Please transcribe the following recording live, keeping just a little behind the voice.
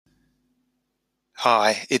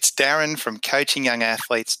Hi, it's Darren from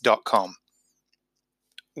coachingyoungathletes.com.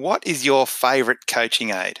 What is your favourite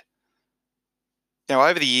coaching aid? Now,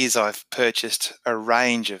 over the years, I've purchased a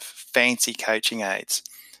range of fancy coaching aids,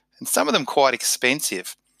 and some of them quite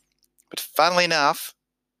expensive. But funnily enough,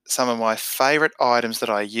 some of my favourite items that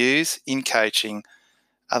I use in coaching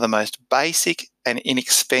are the most basic and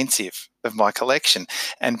inexpensive of my collection,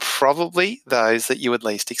 and probably those that you would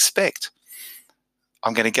least expect.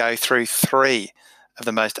 I'm going to go through 3 of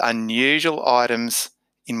the most unusual items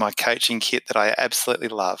in my coaching kit that I absolutely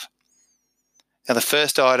love. Now, the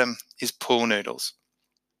first item is pool noodles.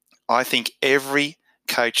 I think every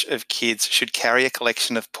coach of kids should carry a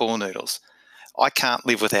collection of pool noodles. I can't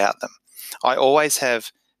live without them. I always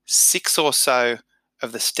have 6 or so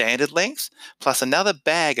of the standard length, plus another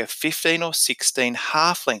bag of 15 or 16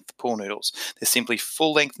 half-length pool noodles. They're simply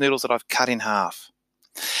full-length noodles that I've cut in half.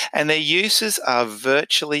 And their uses are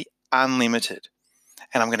virtually unlimited.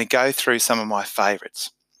 And I'm going to go through some of my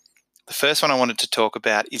favourites. The first one I wanted to talk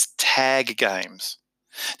about is tag games.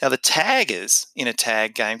 Now, the taggers in a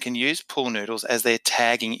tag game can use pool noodles as their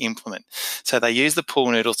tagging implement. So they use the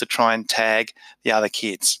pool noodles to try and tag the other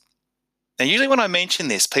kids. Now, usually when I mention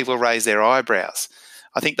this, people raise their eyebrows.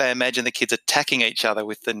 I think they imagine the kids attacking each other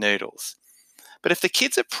with the noodles. But if the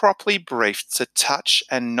kids are properly briefed to touch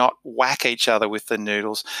and not whack each other with the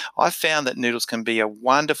noodles, I've found that noodles can be a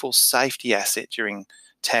wonderful safety asset during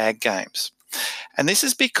tag games. And this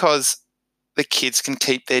is because the kids can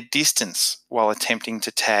keep their distance while attempting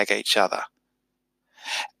to tag each other.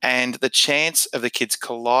 And the chance of the kids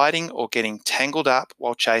colliding or getting tangled up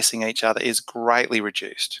while chasing each other is greatly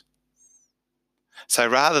reduced. So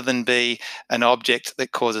rather than be an object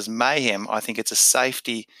that causes mayhem, I think it's a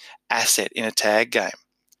safety asset in a tag game.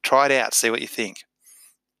 Try it out, see what you think.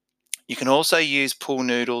 You can also use pool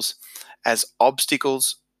noodles as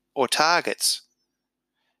obstacles or targets.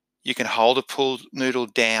 You can hold a pool noodle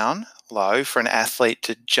down low for an athlete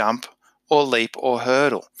to jump or leap or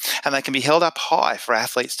hurdle, and they can be held up high for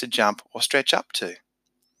athletes to jump or stretch up to.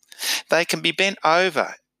 They can be bent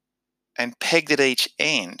over and pegged at each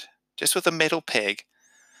end, just with a metal peg,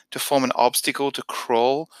 to form an obstacle to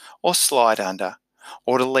crawl or slide under,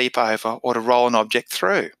 or to leap over, or to roll an object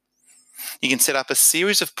through. You can set up a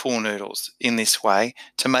series of pool noodles in this way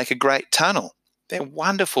to make a great tunnel. They're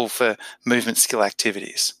wonderful for movement skill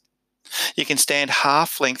activities. You can stand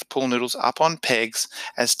half-length pool noodles up on pegs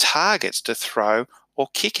as targets to throw or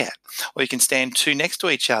kick at, or you can stand 2 next to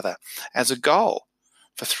each other as a goal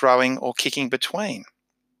for throwing or kicking between.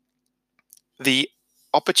 The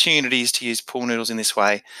opportunities to use pool noodles in this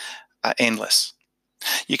way are endless.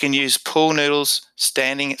 You can use pool noodles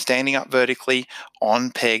standing up vertically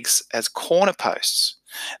on pegs as corner posts.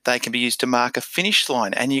 They can be used to mark a finish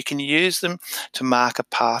line, and you can use them to mark a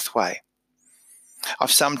pathway.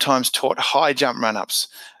 I've sometimes taught high jump run-ups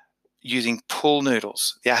using pool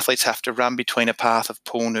noodles. The athletes have to run between a path of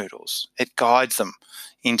pool noodles. It guides them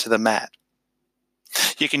into the mat.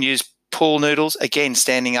 You can use pool noodles, again,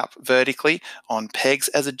 standing up vertically on pegs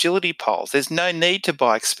as agility poles. There's no need to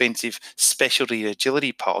buy expensive specialty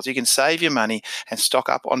agility poles. You can save your money and stock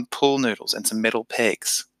up on pool noodles and some metal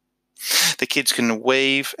pegs. The kids can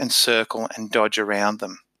weave and circle and dodge around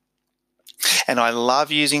them. And I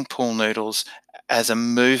love using pool noodles as a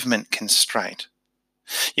movement constraint.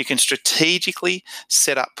 You can strategically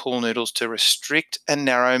set up pool noodles to restrict and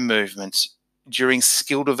narrow movements during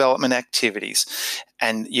skill development activities,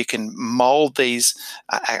 and you can mold these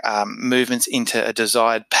movements into a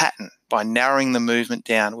desired pattern by narrowing the movement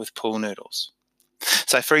down with pool noodles.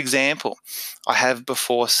 So, for example, I have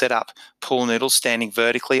before set up pool noodles standing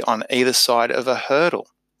vertically on either side of a hurdle,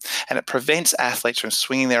 and it prevents athletes from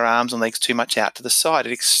swinging their arms and legs too much out to the side.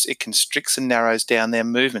 It constricts and narrows down their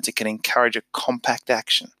movements. It can encourage a compact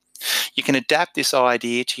action. You can adapt this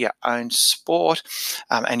idea to your own sport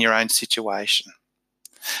and your own situation.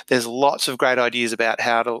 There's lots of great ideas about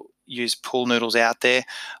how to use pool noodles out there.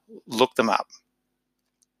 Look them up.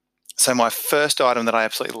 So my first item that I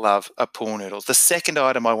absolutely love are pool noodles. The second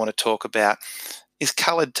item I want to talk about is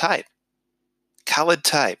coloured tape. Coloured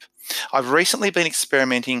tape. I've recently been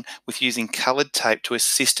experimenting with using coloured tape to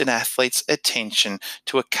assist an athlete's attention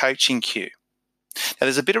to a coaching cue. Now,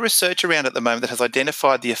 there's a bit of research around at the moment that has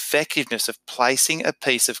identified the effectiveness of placing a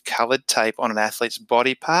piece of coloured tape on an athlete's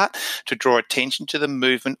body part to draw attention to the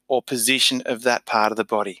movement or position of that part of the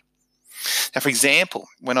body. Now, for example,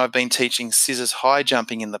 when I've been teaching scissors high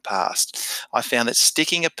jumping in the past, I found that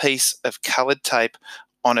sticking a piece of coloured tape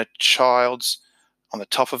on the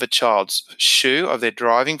top of a child's shoe of their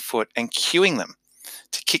driving foot and cueing them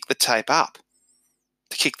to kick the tape up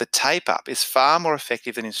to kick the tape up is far more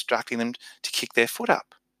effective than instructing them to kick their foot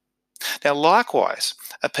up. Now, likewise,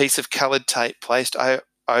 a piece of coloured tape placed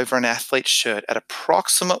over an athlete's shirt at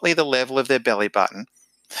approximately the level of their belly button,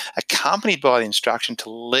 accompanied by the instruction to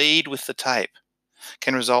lead with the tape,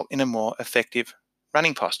 can result in a more effective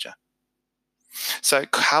running posture. So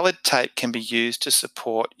coloured tape can be used to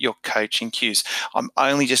support your coaching cues. I'm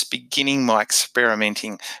only just beginning my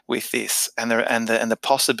experimenting with this, and the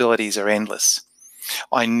possibilities are endless.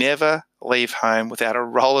 I never leave home without a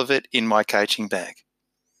roll of it in my coaching bag.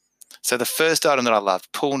 So the first item that I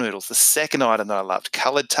loved, pool noodles. The second item that I loved,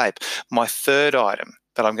 coloured tape. My third item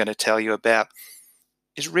that I'm going to tell you about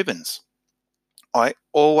is ribbons. I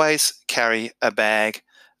always carry a bag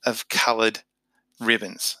of coloured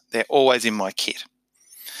ribbons. They're always in my kit.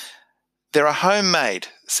 They're a homemade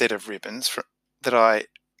set of ribbons that I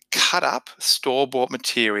cut up, store-bought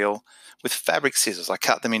material with fabric scissors. I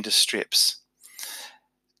cut them into strips.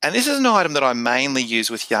 And this is an item that I mainly use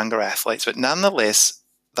with younger athletes, but nonetheless,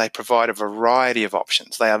 they provide a variety of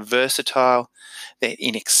options. They are versatile, they're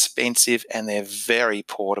inexpensive, and they're very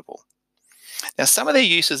portable. Now, some of their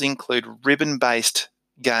uses include ribbon-based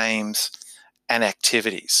games and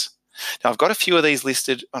activities. Now, I've got a few of these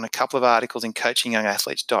listed on a couple of articles in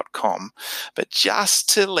coachingyoungathletes.com, but just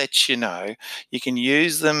to let you know, you can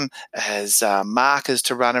use them as markers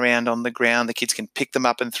to run around on the ground. The kids can pick them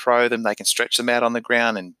up and throw them. They can stretch them out on the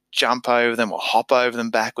ground and jump over them or hop over them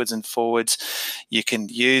backwards and forwards. You can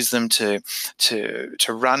use them to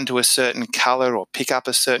run to a certain colour or pick up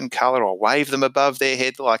a certain colour or wave them above their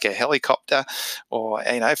head like a helicopter or,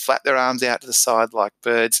 flap their arms out to the side like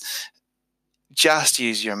birds. Just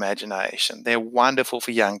use your imagination. They're wonderful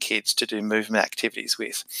for young kids to do movement activities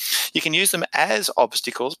with. You can use them as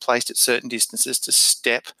obstacles placed at certain distances to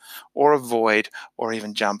step or avoid or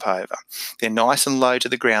even jump over. They're nice and low to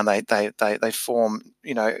the ground. They form,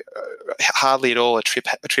 hardly at all a trip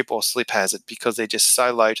or slip hazard because they're just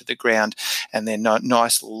so low to the ground and they're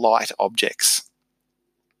nice light objects.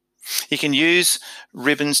 You can use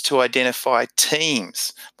ribbons to identify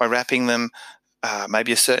teams by wrapping them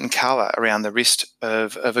maybe a certain colour around the wrist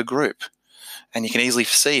of a group. And you can easily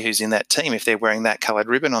see who's in that team if they're wearing that coloured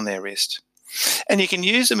ribbon on their wrist. And you can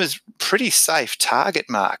use them as pretty safe target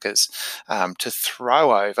markers to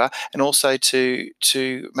throw over and also to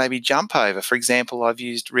maybe jump over. For example, I've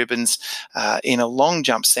used ribbons in a long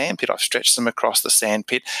jump sandpit. I've stretched them across the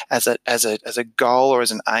sandpit as a goal or as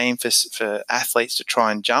an aim for athletes to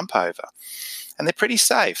try and jump over. And they're pretty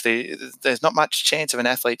safe. There's not much chance of an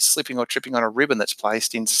athlete slipping or tripping on a ribbon that's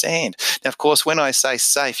placed in sand. Now, of course, when I say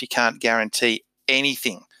safe, you can't guarantee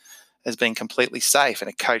anything as being completely safe, and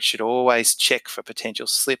a coach should always check for potential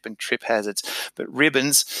slip and trip hazards. But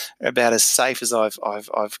ribbons are about as safe as I've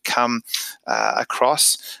come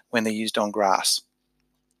across when they're used on grass.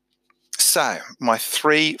 So my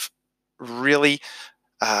three really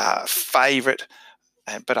favourite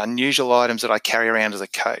but unusual items that I carry around as a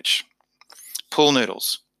coach: pool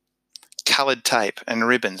noodles, coloured tape, and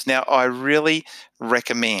ribbons. Now, I really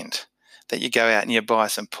recommend that you go out and you buy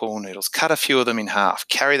some pool noodles, cut a few of them in half,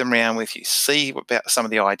 carry them around with you, see about some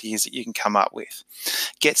of the ideas that you can come up with.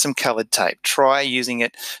 Get some coloured tape. Try using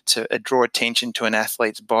it to draw attention to an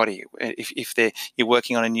athlete's body if you're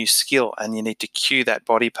working on a new skill and you need to cue that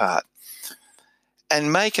body part.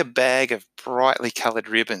 And make a bag of brightly coloured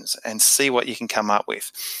ribbons and see what you can come up with.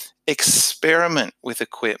 Experiment with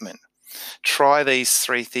equipment. Try these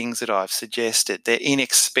three things that I've suggested. They're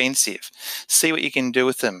inexpensive. See what you can do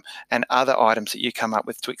with them and other items that you come up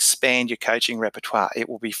with to expand your coaching repertoire. It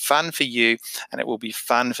will be fun for you and it will be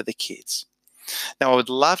fun for the kids. Now, I would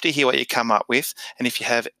love to hear what you come up with, and if you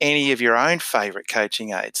have any of your own favourite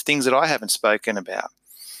coaching aids, things that I haven't spoken about,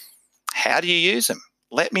 how do you use them?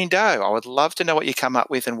 Let me know. I would love to know what you come up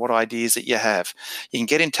with and what ideas that you have. You can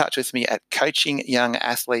get in touch with me at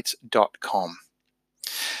coachingyoungathletes.com.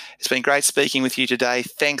 It's been great speaking with you today.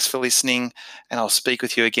 Thanks for listening, and I'll speak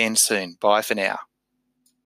with you again soon. Bye for now.